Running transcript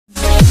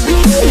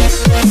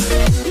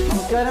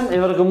നമസ്കാരം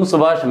ഇവർക്കും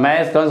Subhash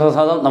maths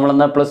class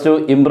നമ്മളിന്ന് +2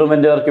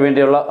 ഇംപ്രൂവ്മെൻറ്റുകാർക്ക്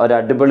വേണ്ടിയുള്ള ഒരു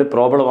അടിപൊളി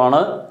പ്രോബ്ലമാണ്.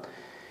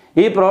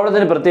 ഈ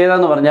പ്രോബ്ലത്തിന് പ്രത്യേകത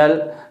എന്ന് പറഞ്ഞാൽ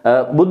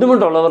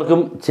ബുദ്ധിമുട്ടുള്ളവർക്കും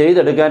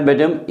ചെയ്തെടുക്കാൻ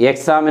പറ്റും,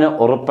 എക്സാമിന്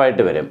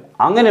ഉറപ്പായിട്ട് വരും.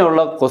 അങ്ങനെയുള്ള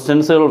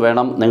ക്വസ്റ്റ്യൻസുകൾ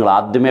വേണം നിങ്ങൾ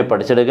ആദ്യമേ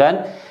പഠിച്ചെടുക്കാൻ.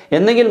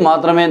 എന്നെങ്കിൽ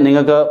മാത്രമേ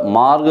നിങ്ങൾക്ക്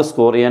മാർക്ക്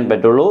സ്കോർ ചെയ്യാൻ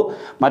പറ്റുള്ളൂ.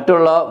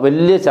 മറ്റുള്ള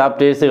വലിയ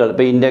ചാപ്റ്റേഴ്സുകൾ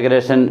ഇപ്പോൾ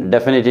integration,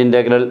 definite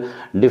integral,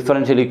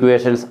 differential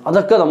equations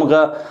അതൊക്കെ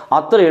നമുക്ക്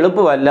അത്ര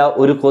എളുപ്പമല്ല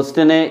ഒരു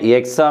ക്വസ്റ്റ്യനെ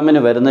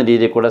എക്സാമിന് വരുന്ന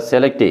രീതിയിൽ കൂടെ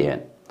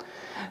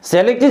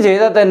സെലക്ട്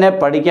ചെയ്താൽ തന്നെ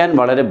പഠിക്കാൻ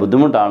വളരെ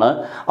ബുദ്ധിമുട്ടാണ്.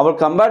 അപ്പോൾ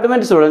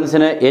കമ്പാർട്ട്മെൻറ്റ്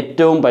സ്റ്റുഡൻസിന്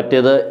ഏറ്റവും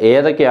പറ്റിയത്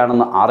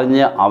ഏതൊക്കെയാണെന്ന്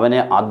അറിഞ്ഞ് അവനെ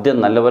ആദ്യം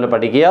നല്ലപോലെ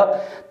പഠിക്കുക,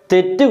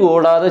 തെറ്റ്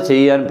കൂടാതെ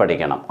ചെയ്യാൻ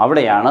പഠിക്കണം.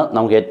 അവിടെയാണ്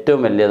നമുക്ക് ഏറ്റവും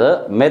വലിയത്.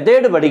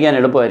 മെത്തേഡ് പഠിക്കാൻ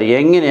എളുപ്പമായിരിക്കും.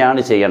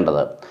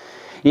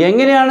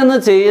 എങ്ങനെയാണ്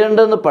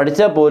ചെയ്യേണ്ടതെന്ന്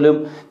പഠിച്ചാൽ പോലും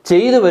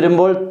ചെയ്തു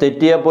വരുമ്പോൾ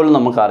തെറ്റിയാൽ പോലും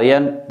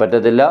നമുക്കറിയാൻ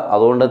പറ്റത്തില്ല.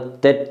 അതുകൊണ്ട്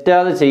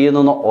തെറ്റാതെ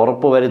ചെയ്യുന്നെന്ന്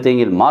ഉറപ്പ്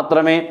വരുത്തിയെങ്കിൽ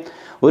മാത്രമേ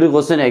ഒരു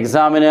ക്വസ്റ്റ്യൻ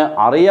എക്സാമിന്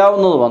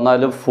അറിയാവുന്നത്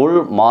വന്നാലും ഫുൾ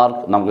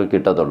മാർക്ക് നമുക്ക്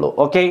കിട്ടത്തുള്ളൂ.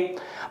 ഓക്കെ,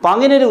 അപ്പോൾ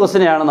അങ്ങനെ ഒരു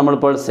ക്വസ്റ്റ്യനെയാണ്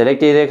നമ്മളിപ്പോൾ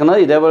സെലക്ട് ചെയ്തേക്കുന്നത്.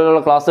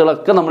 ഇതേപോലെയുള്ള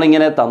ക്ലാസ്സുകളൊക്കെ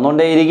നമ്മളിങ്ങനെ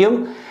തന്നുകൊണ്ടേയിരിക്കും.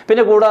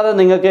 പിന്നെ കൂടാതെ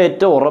നിങ്ങൾക്ക്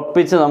ഏറ്റവും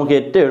ഉറപ്പിച്ച് നമുക്ക്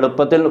ഏറ്റവും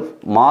എളുപ്പത്തിൽ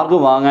മാർക്ക്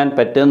വാങ്ങാൻ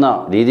പറ്റുന്ന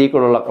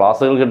രീതിക്കുള്ള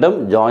ക്ലാസ്സുകൾ കിട്ടും.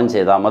 ജോയിൻ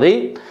ചെയ്താൽ മതി.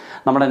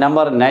 നമ്മുടെ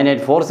നമ്പർ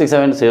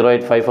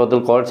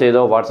 9846708540 കോൾ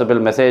ചെയ്തോ വാട്സപ്പിൽ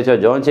മെസ്സേജ് അയച്ചോ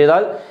ജോയിൻ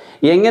ചെയ്താൽ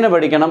എങ്ങനെ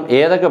പഠിക്കണം,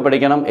 ഏതൊക്കെ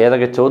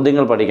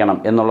ചോദ്യങ്ങൾ പഠിക്കണം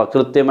എന്നുള്ള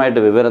കൃത്യമായിട്ട്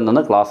വിവരം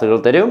തന്ന് ക്ലാസ്സുകൾ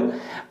തരും.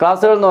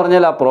 ക്ലാസ്സുകൾ എന്ന്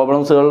പറഞ്ഞാൽ ആ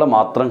പ്രോബ്ലംസുകളുടെ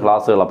മാത്രം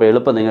ക്ലാസ്സുകൾ. അപ്പോൾ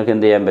എളുപ്പം നിങ്ങൾക്ക്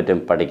എന്ത് ചെയ്യാൻ പറ്റും,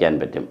 പഠിക്കാൻ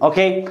പറ്റും.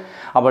 ഓക്കെ,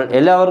 അപ്പോൾ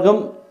എല്ലാവരും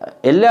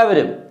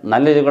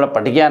നല്ല രീതിയിൽ കൂടെ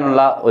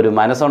പഠിക്കാനുള്ള ഒരു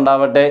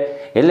മനസ്സുണ്ടാവട്ടെ,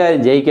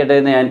 എല്ലാവരും ജയിക്കട്ടെ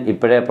എന്ന് ഞാൻ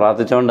ഇപ്പോഴേ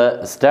പ്രാർത്ഥിച്ചുകൊണ്ട്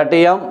സ്റ്റാർട്ട്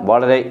ചെയ്യാം.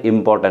 വളരെ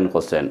important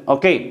question.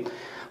 Okay,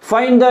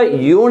 find the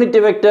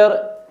unit vector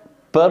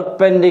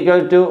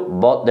perpendicular to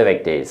both the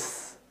vectors.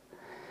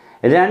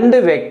 രണ്ട്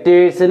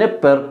വെക്റ്റേഴ്സിന്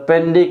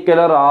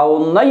പെർപെൻഡിക്കുലർ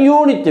ആവുന്ന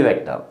യൂണിറ്റ്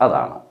വെക്റ്റർ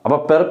അതാണ്. അപ്പോൾ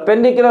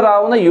പെർപെൻഡിക്കുലർ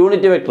ആവുന്ന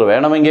യൂണിറ്റ് വെക്റ്റർ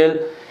വേണമെങ്കിൽ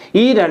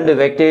ഈ രണ്ട്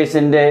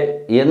വെക്റ്റേഴ്സിൻ്റെ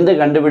എന്ത്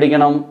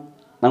കണ്ടുപിടിക്കണം?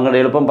 നമുക്ക്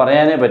എളുപ്പം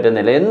പറയാനേ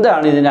പറ്റുന്നില്ല.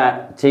 എന്താണ് ഇതിന്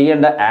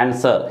ചെയ്യേണ്ട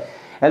ആൻസർ,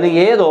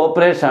 അല്ലെങ്കിൽ ഏത്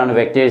ഓപ്പറേഷനാണ്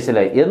വെക്റ്റേഴ്സിൽ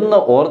എന്ന്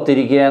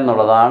ഓർത്തിരിക്കുക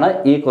എന്നുള്ളതാണ്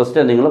ഈ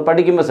ക്വസ്റ്റ്യൻ നിങ്ങൾ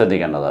പഠിക്കുമ്പോൾ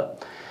ശ്രദ്ധിക്കേണ്ടത്.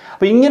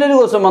 അപ്പോൾ ഇങ്ങനൊരു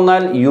ക്വസ്റ്റ്യൻ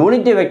വന്നാൽ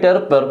unit vector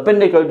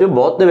perpendicular to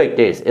both the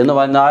vectors എന്ന്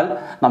പറഞ്ഞാൽ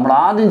നമ്മൾ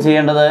ആദ്യം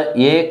ചെയ്യേണ്ടത്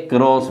A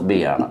 × B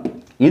ആണ്.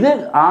 ഇത്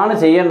ആണ്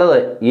ചെയ്യേണ്ടത്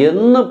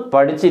എന്ന്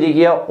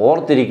പഠിച്ചിരിക്കുക,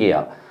 ഓർത്തിരിക്കുക.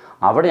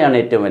 അവിടെയാണ്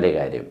ഏറ്റവും വലിയ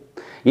കാര്യം.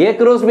 A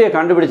 × B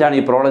കണ്ടുപിടിച്ചാണ്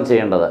ഈ പ്രോബ്ലം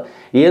ചെയ്യേണ്ടത്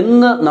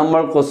എന്ന്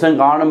നമ്മൾ ക്വസ്റ്റ്യൻ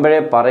കാണുമ്പോഴേ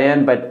പറയാൻ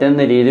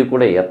പറ്റുന്ന രീതിയിൽ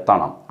കൂടെ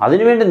എത്തണം.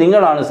 അതിനുവേണ്ടി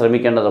നിങ്ങളാണ്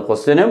ശ്രമിക്കേണ്ടത്,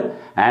 ക്വസ്റ്റ്യനും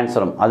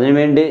ആൻസറും.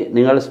 അതിനുവേണ്ടി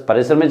നിങ്ങൾ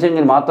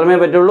പരിശ്രമിച്ചെങ്കിൽ മാത്രമേ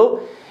പറ്റുള്ളൂ.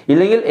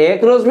 ഇല്ലെങ്കിൽ A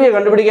 × B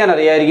കണ്ടുപിടിക്കാൻ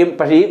അറിയായിരിക്കും,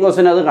 പക്ഷേ ഈ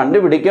ക്വസ്റ്റ്യൻ അത്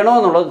കണ്ടുപിടിക്കണോ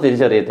എന്നുള്ളത്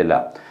തിരിച്ചറിയത്തില്ല.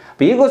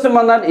 അപ്പോൾ ഈ ക്വസ്റ്റ്യൻ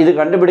വന്നാൽ ഇത്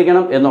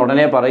കണ്ടുപിടിക്കണം എന്ന്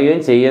ഉടനെ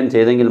പറയുകയും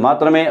ചെയ്തെങ്കിൽ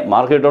മാത്രമേ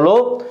മാർക്ക് കിട്ടുള്ളൂ.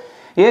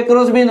 A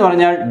 × B എന്ന്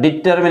പറഞ്ഞാൽ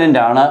ഡിറ്റർമിനൻ്റ്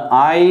ആണ്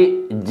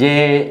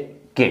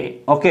IJK.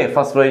 Okay,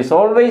 first row is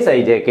always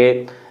IJK.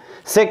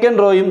 Second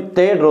റോയും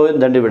third റോയും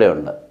രണ്ട് ഇവിടെ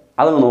ഉണ്ട്.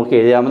 അതൊന്ന് നോക്കി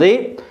എഴുതിയാൽ മതി.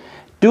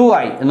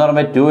 2i എന്ന്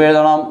പറയുമ്പോൾ 2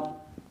 എഴുതണം,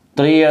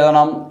 3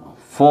 എഴുതണം,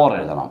 4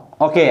 എഴുതണം.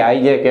 ഓക്കെ,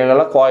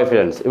 IJKയുള്ള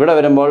കോഎഫിഷ്യൻസ് ഇവിടെ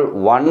വരുമ്പോൾ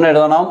 1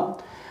 എഴുതണം,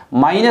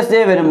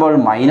 -j വരുമ്പോൾ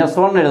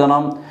 -1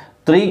 എഴുതണം,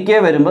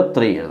 3k വരുമ്പോൾ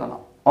 3 എഴുതണം.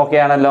 ഓക്കെ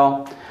ആണല്ലോ.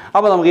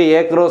 അപ്പോൾ നമുക്ക്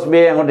A ×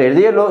 B അങ്ങോട്ട്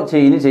എഴുതിയല്ലോ,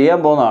 ഇനി ചെയ്യാൻ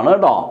പോകുന്നതാണ്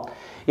കേട്ടോ.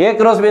 A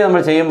 × B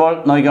നമ്മൾ ചെയ്യുമ്പോൾ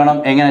നോക്കണം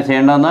എങ്ങനെ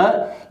ചെയ്യേണ്ടതെന്ന്.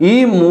 ഈ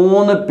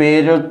 3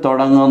 പേരിൽ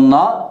തുടങ്ങുന്ന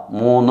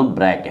 3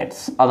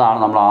 ബ്രാക്കറ്റ്സ് അതാണ്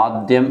നമ്മൾ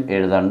ആദ്യം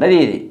എഴുതേണ്ട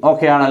രീതി.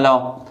 ഓക്കെ ആണല്ലോ.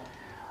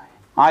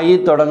 I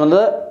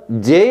തുടങ്ങുന്നത്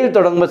Jയിൽ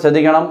തുടങ്ങുമ്പോൾ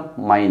ശ്രദ്ധിക്കണം,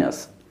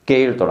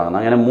 -Kയിൽ തുടങ്ങുന്നത്.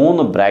 അങ്ങനെ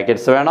 3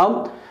 ബ്രാക്കറ്റ്സ് വേണം.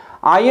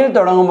 Iയിൽ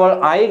തുടങ്ങുമ്പോൾ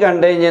I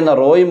കണ്ടെയ്ൻ ചെയ്യുന്ന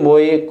റോയും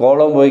പോയി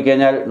കോളവും പോയി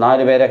കഴിഞ്ഞാൽ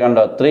 4 പേരെ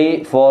കണ്ടോ, 3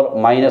 4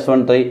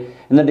 -1 3.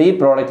 എന്നിട്ട് ഈ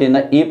പ്രോഡക്റ്റിൽ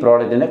നിന്ന് ഈ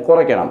പ്രോഡക്റ്റിനെ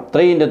കുറയ്ക്കണം.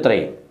 3 ×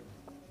 3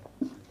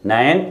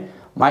 9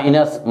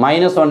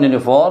 -1 ×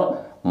 4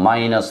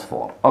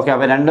 -4. ഓക്കെ,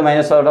 അപ്പോൾ 2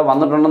 മൈനസ് അവിടെ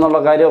വന്നിട്ടുണ്ടെന്നുള്ള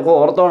കാര്യമൊക്കെ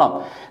ഓർത്തോണം.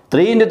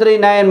 3 × 3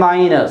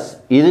 9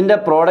 ഇതിൻ്റെ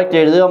പ്രോഡക്റ്റ്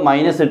എഴുതുക,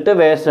 മൈനസ് ഇട്ട്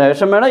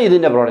ശേഷം വേണം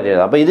ഇതിൻ്റെ പ്രോഡക്റ്റ്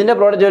എഴുതുക. അപ്പോൾ ഇതിൻ്റെ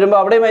പ്രോഡക്റ്റ് വരുമ്പോൾ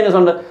അവിടെ മൈനസ്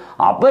ഉണ്ട്,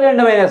 അപ്പോൾ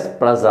 2 മൈനസ്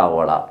പ്ലസ്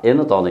ആവുക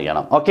എന്ന്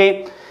തോന്നിക്കണം. ഓക്കെ,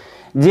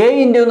 J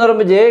 × എന്ന്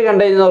പറയുമ്പോൾ J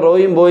കണ്ടുകഴിഞ്ഞാൽ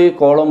റോയും പോയി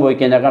കോളം പോയി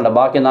കഴിഞ്ഞാൽ കണ്ട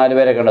ബാക്കി 4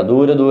 പേരെ കണ്ട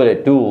ദൂരെ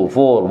 2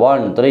 4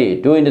 1 3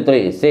 2 ×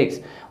 3 6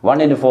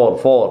 1 × 4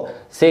 4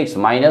 6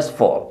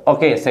 -4.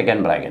 Okay,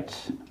 second bracket.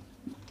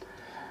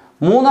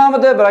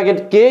 മൂന്നാമത്തെ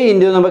ബ്രാക്കറ്റ് K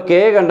 × നമ്മൾ K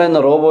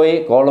കണ്ടെന്ന റോ പോയി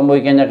കോളം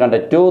പോയി കഴിഞ്ഞാൽ കണ്ട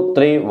 2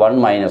 3 1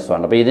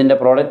 -1. അപ്പോൾ ഇതിൻ്റെ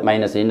പ്രോഡക്റ്റ്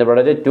മൈനസ് ഇതിൻ്റെ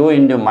പ്രോഡക്റ്റ് 2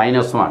 ×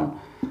 -1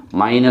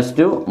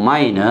 -2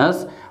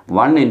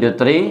 -1 ×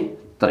 3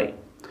 3.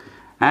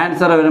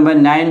 ആൻസർ വരുമ്പോൾ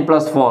 9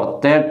 + 4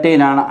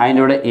 13 ആണ്.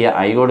 അതിൻ്റെ കൂടെ ഈ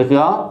I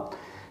കൊടുക്കുക.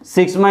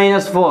 6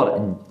 - 4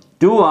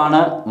 2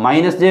 ആണ്.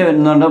 -j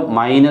വരുന്നുണ്ട്,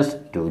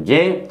 -2j.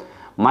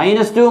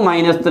 -2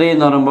 -3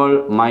 എന്ന് പറയുമ്പോൾ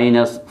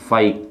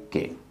 -5k.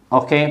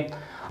 ഓക്കെ,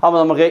 അപ്പോൾ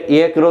നമുക്ക്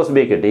A × B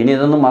കിട്ടി. ഇനി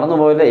ഇതൊന്നും മറന്നു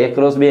പോയില്ല. A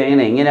 × B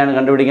എങ്ങനെയാണ്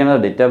കണ്ടുപിടിക്കുന്നത്,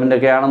 ഡിറ്റർമിനൻ്റ്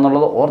ഒക്കെ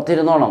ആണെന്നുള്ളത്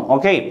ഓർത്തിരുന്നോണം.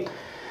 ഓക്കെ,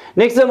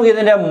 നെക്സ്റ്റ് നമുക്ക്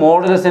ഇതിൻ്റെ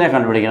മോഡുലസിനെ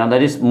കണ്ടുപിടിക്കണം.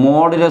 That is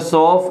modulus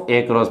of A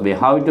 × B.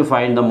 How to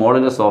find the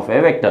modulus of A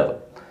vector?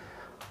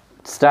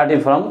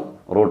 Starting from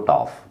root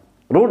of.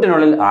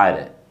 റൂട്ടിനുള്ളിൽ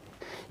ആര്?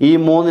 ഈ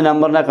 3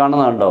 നമ്പറിനെ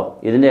കാണുന്നുണ്ടോ,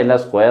 ഇതിൻ്റെ എല്ലാം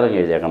സ്ക്വയറും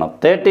എഴുതിയേക്കണം.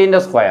 13ൻ്റെ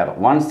സ്ക്വയർ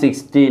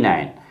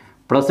 169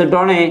 പ്ലസ്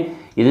ഇട്ടോണേ.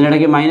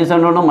 ഇതിനിടയ്ക്ക് മൈനസ്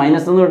ഉണ്ടോണ്ടോ,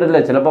 മൈനസ് ഒന്നും ഇട്ടില്ല.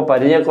 ചിലപ്പോൾ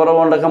പരിചയക്കുറവ്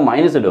കൊണ്ടൊക്കെ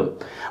മൈനസ് ഇടും.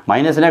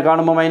 മൈനസിനെ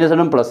കാണുമ്പോൾ മൈനസ്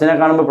ഇടും, പ്ലസിനെ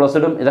കാണുമ്പോൾ പ്ലസ്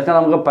ഇടും. ഇതൊക്കെ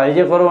നമുക്ക്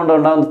പരിചയക്കുറവ് കൊണ്ട്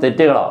ഉണ്ടാകുന്ന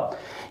തെറ്റുകളാണ്.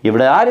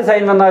 ഇവിടെ ആര്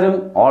സൈൻ വന്നാലും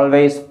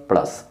always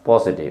plus,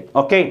 positive.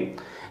 Okay,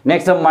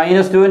 next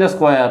 -2ൻ്റെ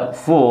square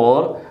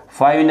 4,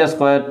 5ൻ്റെ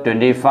square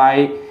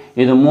 25.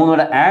 ഇത് 3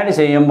 കൂടെ ആഡ്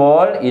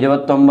ചെയ്യുമ്പോൾ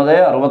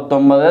 29,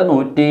 69,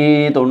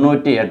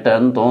 198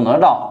 എന്ന് തോന്നുന്നു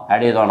കേട്ടോ.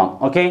 ആഡ് ചെയ്തോണം.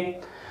 ഓക്കെ,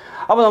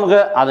 അപ്പോൾ നമുക്ക്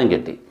അതും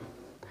കിട്ടി.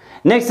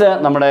 നെക്സ്റ്റ്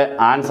നമ്മുടെ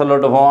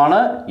ആൻസറിലോട്ട് പോവാണ്.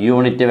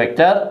 Unit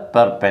vector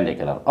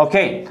perpendicular.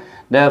 Okay,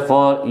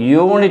 therefore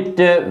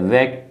unit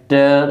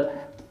vector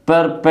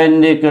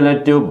perpendicular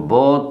to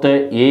both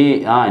A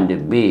and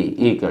B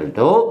equal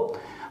to,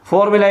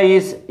 formula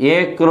is A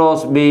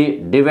cross B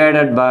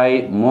divided by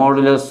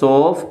modulus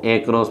of A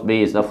cross B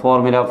is the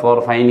formula for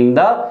finding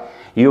the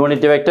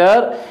unit vector.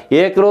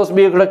 A cross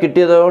B കൂടെ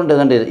കിട്ടിയതുകൊണ്ട്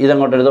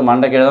ഇതങ്ങോട്ട് എഴുതും,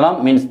 മണ്ടയ്ക്ക് എഴുതണം.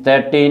 Means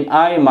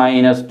 13i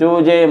minus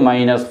 2j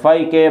minus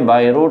 5k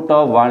by root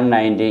of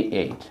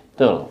 198.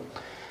 തീർന്നു.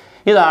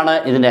 ഇതാണ്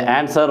ഇതിൻ്റെ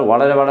answer.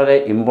 വളരെ വളരെ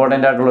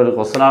ഇമ്പോർട്ടൻ്റ് ആയിട്ടുള്ള ഒരു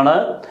ക്വസ്റ്റൻ ആണ്.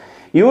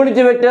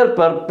 Unit vector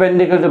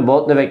perpendicular to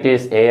both the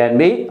vectors A and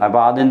B. അപ്പോൾ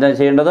ആദ്യം എന്താ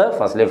ചെയ്യേണ്ടത്?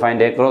 Firstly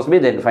find A cross B,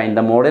 then find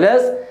the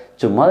modulus.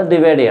 ചുമ്മാ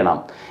ഡിവൈഡ് ചെയ്യണം.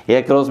 എ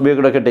ക്രോസ് ബി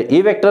കൂടെ കിട്ടി.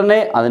 ഈ വെക്ടറിനെ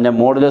അതിൻ്റെ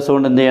മോഡുലസ്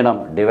കൊണ്ട് എന്ത് ചെയ്യണം?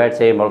 ഡിവൈഡ്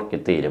ചെയ്യുമ്പോൾ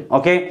തീരും.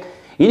 ഓക്കെ,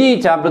 ഇനി ഈ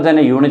ചാപ്റ്റർ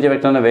തന്നെ യൂണിറ്റ്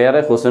വെക്ടറിന്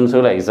വേറെ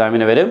ക്വസ്റ്റൻസുകൾ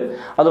എക്സാമിന് വരും.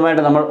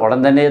 അതുമായിട്ട് നമ്മൾ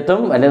ഉടൻ തന്നെ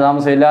എത്തും, വലിയ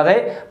താമസമില്ലാതെ.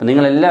 അപ്പോൾ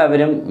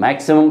നിങ്ങളെല്ലാവരും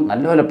മാക്സിമം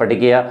നല്ലപോലെ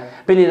പഠിക്കുക.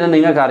 പിന്നെ ഇത്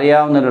നിങ്ങൾക്ക്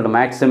അറിയാവുന്നവരോട്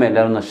മാക്സിമം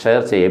എല്ലാവരും ഒന്ന്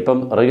ഷെയർ ചെയ്യുക. ഇപ്പം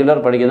റെഗുലർ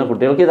പഠിക്കുന്ന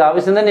കുട്ടികൾക്ക് ഇത്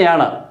ആവശ്യം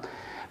തന്നെയാണ്.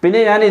 പിന്നെ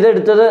ഞാൻ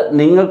ഇതെടുത്തത്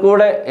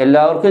നിങ്ങൾക്കൂടെ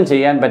എല്ലാവർക്കും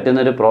ചെയ്യാൻ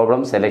പറ്റുന്നൊരു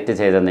പ്രോബ്ലം സെലക്ട്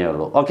ചെയ്തതേ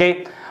ഉള്ളൂ. ഓക്കെ,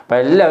 അപ്പോൾ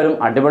എല്ലാവരും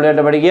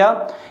അടിപൊളിയായിട്ട് പഠിക്കുക.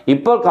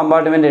 ഇപ്പോൾ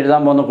കമ്പാർട്ട്മെൻറ്റ്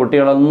എഴുതാൻ പോകുന്ന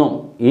കുട്ടികളൊന്നും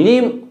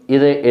ഇനിയും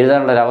ഇത്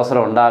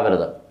എഴുതാനുള്ളൊരവസരം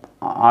ഉണ്ടാവരുത്.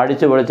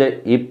 അടിച്ചു പൊളിച്ച്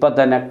ഇപ്പം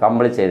തന്നെ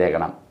കംപ്ലീറ്റ്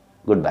ചെയ്തേക്കണം.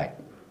 Good bye.